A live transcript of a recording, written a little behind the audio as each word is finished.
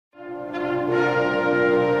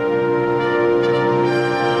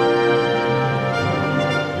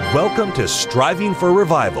Welcome to Striving for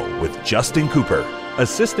Revival with Justin Cooper,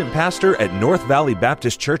 Assistant Pastor at North Valley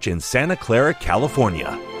Baptist Church in Santa Clara,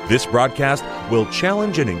 California. This broadcast will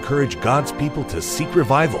challenge and encourage God's people to seek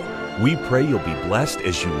revival. We pray you'll be blessed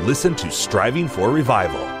as you listen to Striving for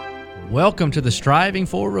Revival. Welcome to the Striving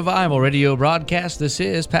for Revival radio broadcast. This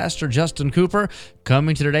is Pastor Justin Cooper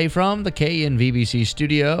coming to today from the KNVBC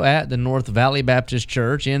studio at the North Valley Baptist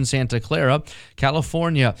Church in Santa Clara,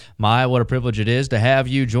 California. What a privilege it is to have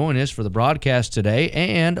you join us for the broadcast today,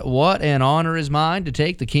 and what an honor is mine to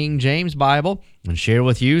take the King James Bible and share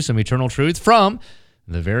with you some eternal truth from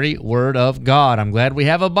the very Word of God. I'm glad we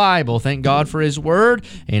have a Bible. Thank God for His Word.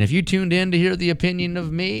 And if you tuned in to hear the opinion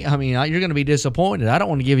of me, you're going to be disappointed. I don't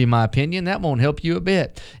want to give you my opinion. That won't help you a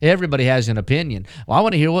bit. Everybody has an opinion. Well, I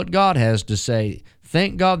want to hear what God has to say.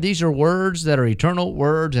 Thank God these are words that are eternal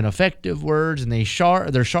words and effective words, and they're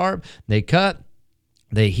sharp, they cut,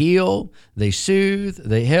 they heal, they soothe,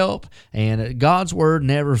 they help, and God's Word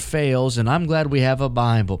never fails, and I'm glad we have a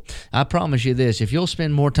Bible. I promise you this, if you'll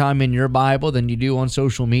spend more time in your Bible than you do on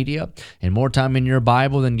social media, and more time in your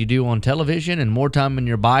Bible than you do on television, and more time in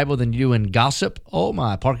your Bible than you do in gossip,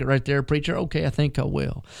 park it right there, preacher, okay, I think I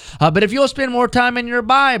will. But if you'll spend more time in your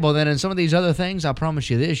Bible than in some of these other things, I promise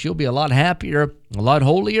you this, you'll be a lot happier, a lot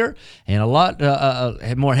holier, and a lot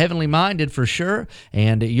more heavenly minded for sure,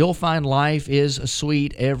 and you'll find life is sweet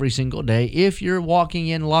every single day if you're walking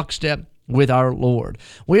in lockstep with our Lord.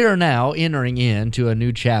 We are now entering into a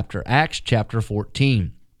new chapter, Acts chapter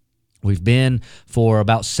 14. We've been for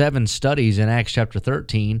about 7 studies in Acts chapter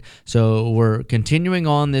 13, so we're continuing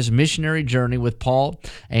on this missionary journey with Paul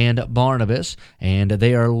and Barnabas, and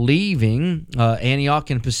they are leaving Antioch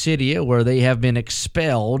and Pisidia, where they have been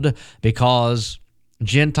expelled because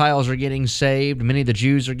Gentiles are getting saved. Many of the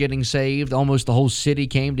Jews are getting saved. Almost the whole city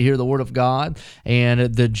came to hear the word of God.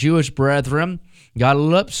 And the Jewish brethren got a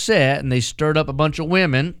little upset, and they stirred up a bunch of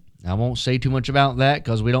women. I won't say too much about that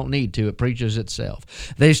because we don't need to. It preaches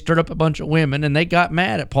itself. They stirred up a bunch of women, and they got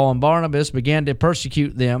mad at Paul and Barnabas, began to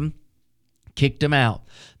persecute them, kicked them out.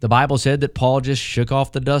 The Bible said that Paul just shook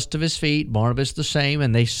off the dust of his feet, Barnabas the same,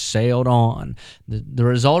 and they sailed on. The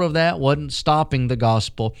result of that wasn't stopping the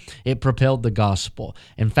gospel. It propelled the gospel.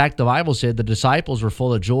 In fact, the Bible said the disciples were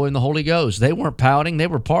full of joy in the Holy Ghost. They weren't pouting. They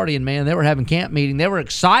were partying, man. They were having camp meeting. They were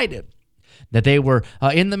excited that they were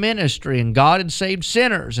in the ministry and God had saved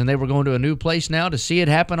sinners, and they were going to a new place now to see it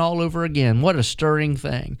happen all over again. What a stirring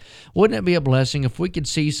thing. Wouldn't it be a blessing if we could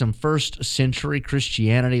see some first century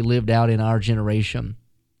Christianity lived out in our generation?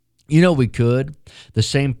 You know we could. The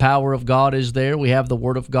same power of God is there. We have the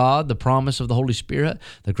Word of God, the promise of the Holy Spirit.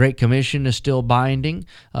 The Great Commission is still binding.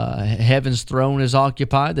 Heaven's throne is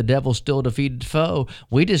occupied. The devil's still a defeated foe.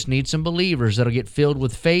 We just need some believers that'll get filled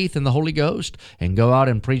with faith in the Holy Ghost and go out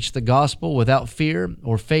and preach the gospel without fear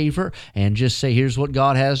or favor and just say, here's what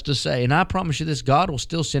God has to say. And I promise you this, God will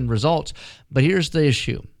still send results. But here's the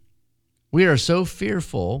issue. We are so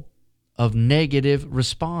fearful of negative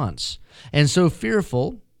response and so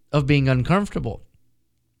fearful of being uncomfortable,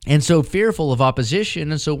 and so fearful of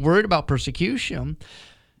opposition, and so worried about persecution,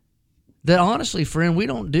 that honestly, friend, we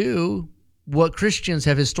don't do what Christians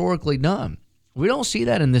have historically done. We don't see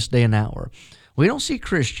that in this day and hour. We don't see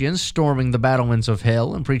Christians storming the battlements of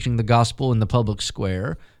hell and preaching the gospel in the public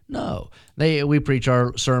square. No, we preach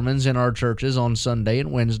our sermons in our churches on Sunday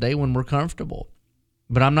and Wednesday when we're comfortable.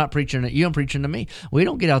 But I'm not preaching at you, I'm preaching to me. We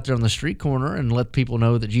don't get out there on the street corner and let people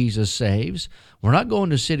know that Jesus saves. We're not going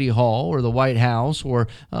to City Hall or the White House or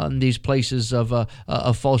these places of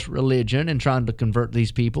false religion and trying to convert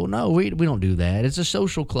these people. No, we don't do that. It's a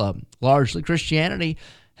social club. Largely, Christianity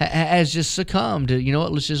has just succumbed to,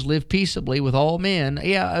 let's just live peaceably with all men.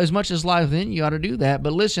 Yeah, as much as life in you ought to do that.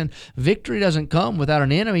 But listen, victory doesn't come without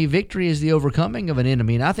an enemy. Victory is the overcoming of an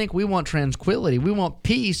enemy. And I think we want tranquility. We want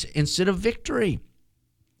peace instead of victory.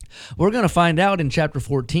 We're going to find out in chapter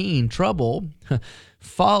 14, trouble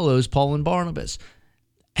follows Paul and Barnabas.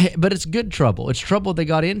 But it's good trouble. It's trouble they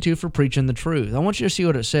got into for preaching the truth. I want you to see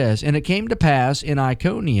what it says. And it came to pass in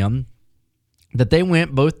Iconium that they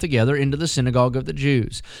went both together into the synagogue of the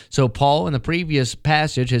Jews. So Paul, in the previous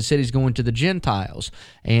passage, had said he's going to the Gentiles.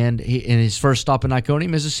 And his first stop in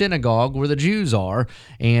Iconium is a synagogue where the Jews are.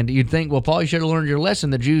 And you'd think, well, Paul, you should have learned your lesson.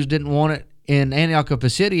 The Jews didn't want it in Antioch of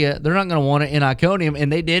Pisidia. They're not going to want it in Iconium,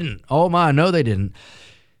 and they didn't. Oh my, no they didn't.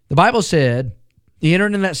 The Bible said, he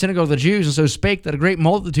entered in that synagogue of the Jews, and so spake that a great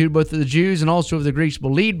multitude, both of the Jews and also of the Greeks,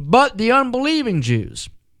 believed, but the unbelieving Jews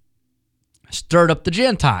stirred up the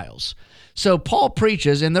Gentiles. So Paul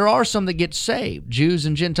preaches, and there are some that get saved. Jews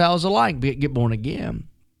and Gentiles alike get born again.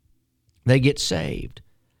 They get saved.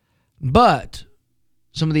 But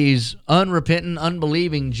some of these unrepentant,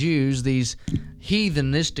 unbelieving Jews, these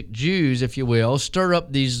heathenistic Jews, if you will, stir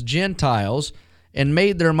up these Gentiles and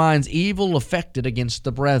made their minds evil affected against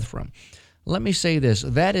the brethren. Let me say this.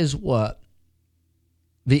 That is what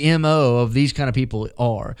the MO of these kind of people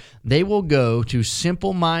are. They will go to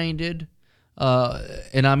simple-minded,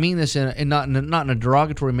 and I mean this in not in a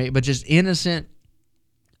derogatory way, but just innocent,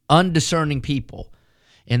 undiscerning people.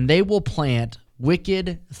 And they will plant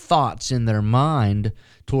wicked thoughts in their mind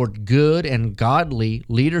toward good and godly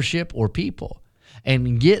leadership or people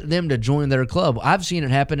and get them to join their club. I've seen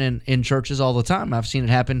it happen in churches all the time. I've seen it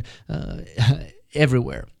happen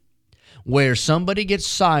everywhere, where somebody gets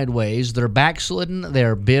sideways, they're backslidden,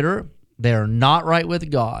 they're bitter, they're not right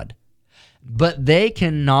with God, but they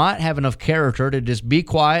cannot have enough character to just be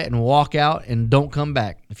quiet and walk out and don't come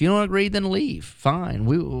back. If you don't agree, then leave. Fine.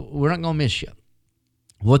 We're not going to miss you.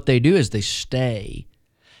 What they do is they stay,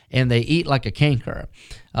 and they eat like a canker,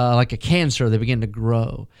 like a cancer. They begin to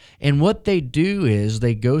grow. And what they do is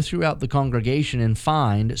they go throughout the congregation and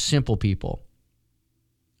find simple people,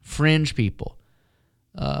 fringe people,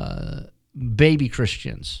 baby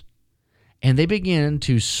Christians, and they begin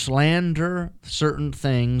to slander certain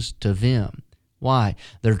things to them. Why?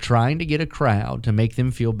 They're trying to get a crowd to make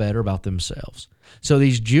them feel better about themselves. So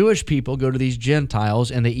these Jewish people go to these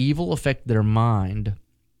Gentiles, and the evil affect their mind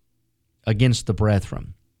against the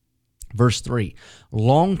brethren. Verse 3,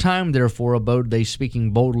 long time, therefore, abode they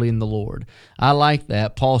speaking boldly in the Lord. I like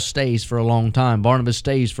that. Paul stays for a long time. Barnabas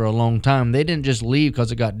stays for a long time. They didn't just leave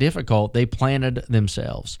because it got difficult. They planted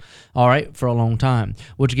themselves, all right, for a long time,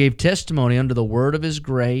 which gave testimony unto the word of his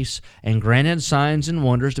grace and granted signs and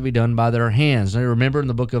wonders to be done by their hands. Now, remember in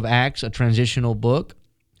the book of Acts, a transitional book,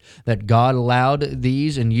 that God allowed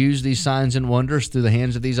these and used these signs and wonders through the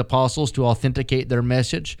hands of these apostles to authenticate their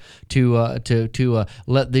message, to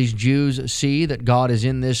let these Jews see that God is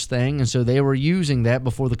in this thing. And so they were using that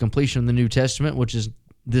before the completion of the New Testament, which is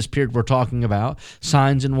this period we're talking about.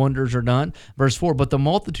 Signs and wonders are done. Verse 4, but the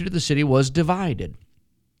multitude of the city was divided,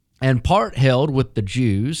 and part held with the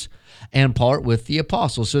Jews and part with the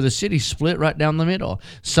apostles. So the city split right down the middle.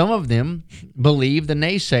 Some of them believed the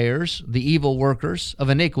naysayers, the evil workers of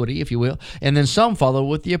iniquity, if you will, and then some followed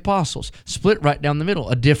with the apostles. Split right down the middle,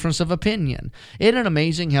 a difference of opinion. Isn't it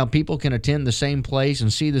amazing how people can attend the same place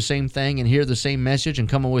and see the same thing and hear the same message and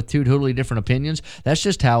come up with two totally different opinions? That's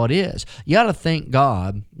just how it is. You got to thank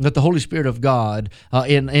God that the Holy Spirit of God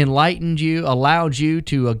enlightened you, allowed you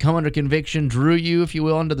to come under conviction, drew you, if you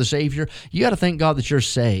will, unto the Savior. You got to thank God that you're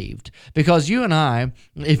saved. Because you and I,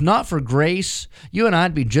 if not for grace, you and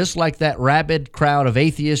I'd be just like that rabid crowd of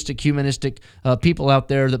atheistic, humanistic people out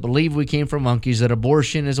there that believe we came from monkeys, that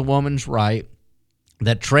abortion is a woman's right,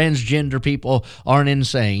 that transgender people aren't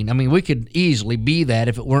insane. I mean, we could easily be that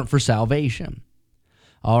if it weren't for salvation.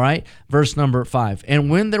 All right, verse number 5.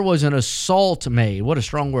 And when there was an assault made, what a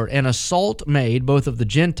strong word, an assault made both of the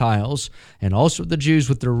Gentiles and also of the Jews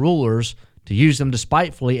with their rulers, to use them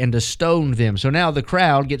despitefully and to stone them. So now the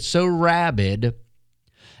crowd gets so rabid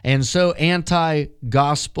and so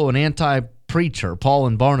anti-gospel and anti-preacher, Paul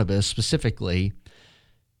and Barnabas specifically,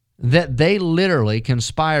 that they literally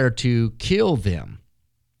conspire to kill them.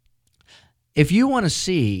 If you want to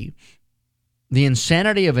see the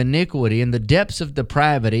insanity of iniquity and the depths of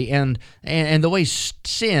depravity and the way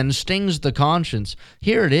sin stings the conscience,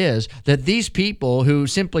 here it is that these people who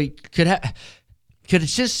simply could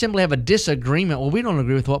just simply have a disagreement. Well, we don't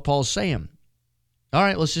agree with what Paul's saying. All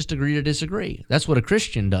right, let's just agree to disagree. That's what a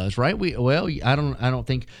Christian does, right? I don't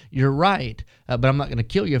think you're right, but I'm not going to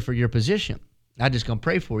kill you for your position. I'm just going to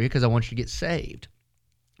pray for you because I want you to get saved.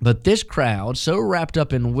 But this crowd, so wrapped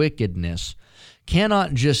up in wickedness,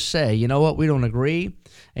 cannot just say, you know what, we don't agree,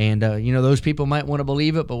 and those people might want to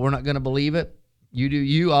believe it, but we're not going to believe it. You do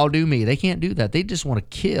you, I'll do me. They can't do that. They just want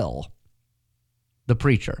to kill the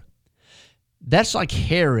preacher. That's like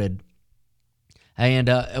Herod, and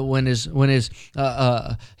when his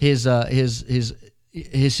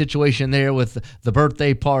situation there with the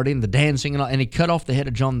birthday party and the dancing and all, and he cut off the head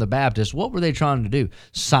of John the Baptist. What were they trying to do?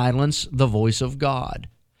 Silence the voice of God.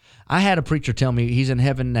 I had a preacher tell me, he's in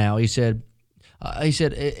heaven now. He said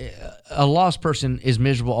a lost person is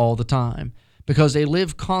miserable all the time because they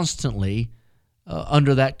live constantly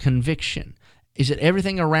under that conviction. He said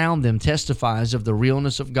everything around them testifies of the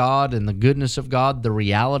realness of God and the goodness of God, the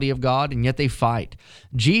reality of God, and yet they fight.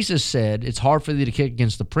 Jesus said, it's hard for thee to kick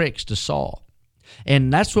against the pricks to Saul.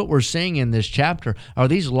 And that's what we're seeing in this chapter, are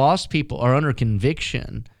these lost people are under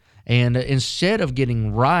conviction, and instead of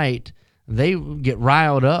getting right, they get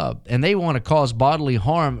riled up and they want to cause bodily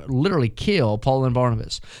harm, literally kill Paul and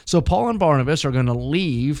Barnabas. So Paul and Barnabas are going to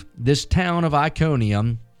leave this town of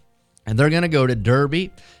Iconium, and they're going to go to Derbe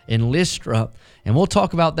and Lystra, and we'll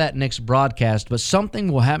talk about that next broadcast. But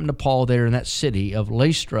something will happen to Paul there in that city of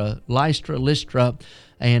Lystra,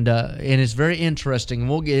 and it's very interesting, and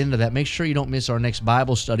we'll get into that. Make sure you don't miss our next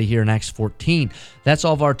Bible study here in Acts 14. That's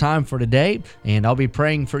all of our time for today, and I'll be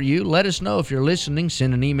praying for you. Let us know if you're listening.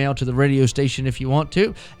 Send an email to the radio station if you want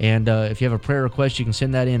to, and if you have a prayer request, you can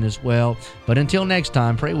send that in as well. But until next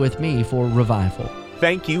time, pray with me for revival.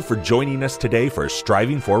 Thank you for joining us today for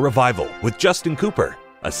Striving for Revival with Justin Cooper,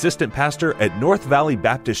 Assistant Pastor at North Valley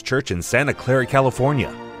Baptist Church in Santa Clara,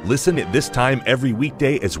 California. Listen at this time every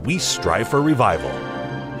weekday as we strive for revival.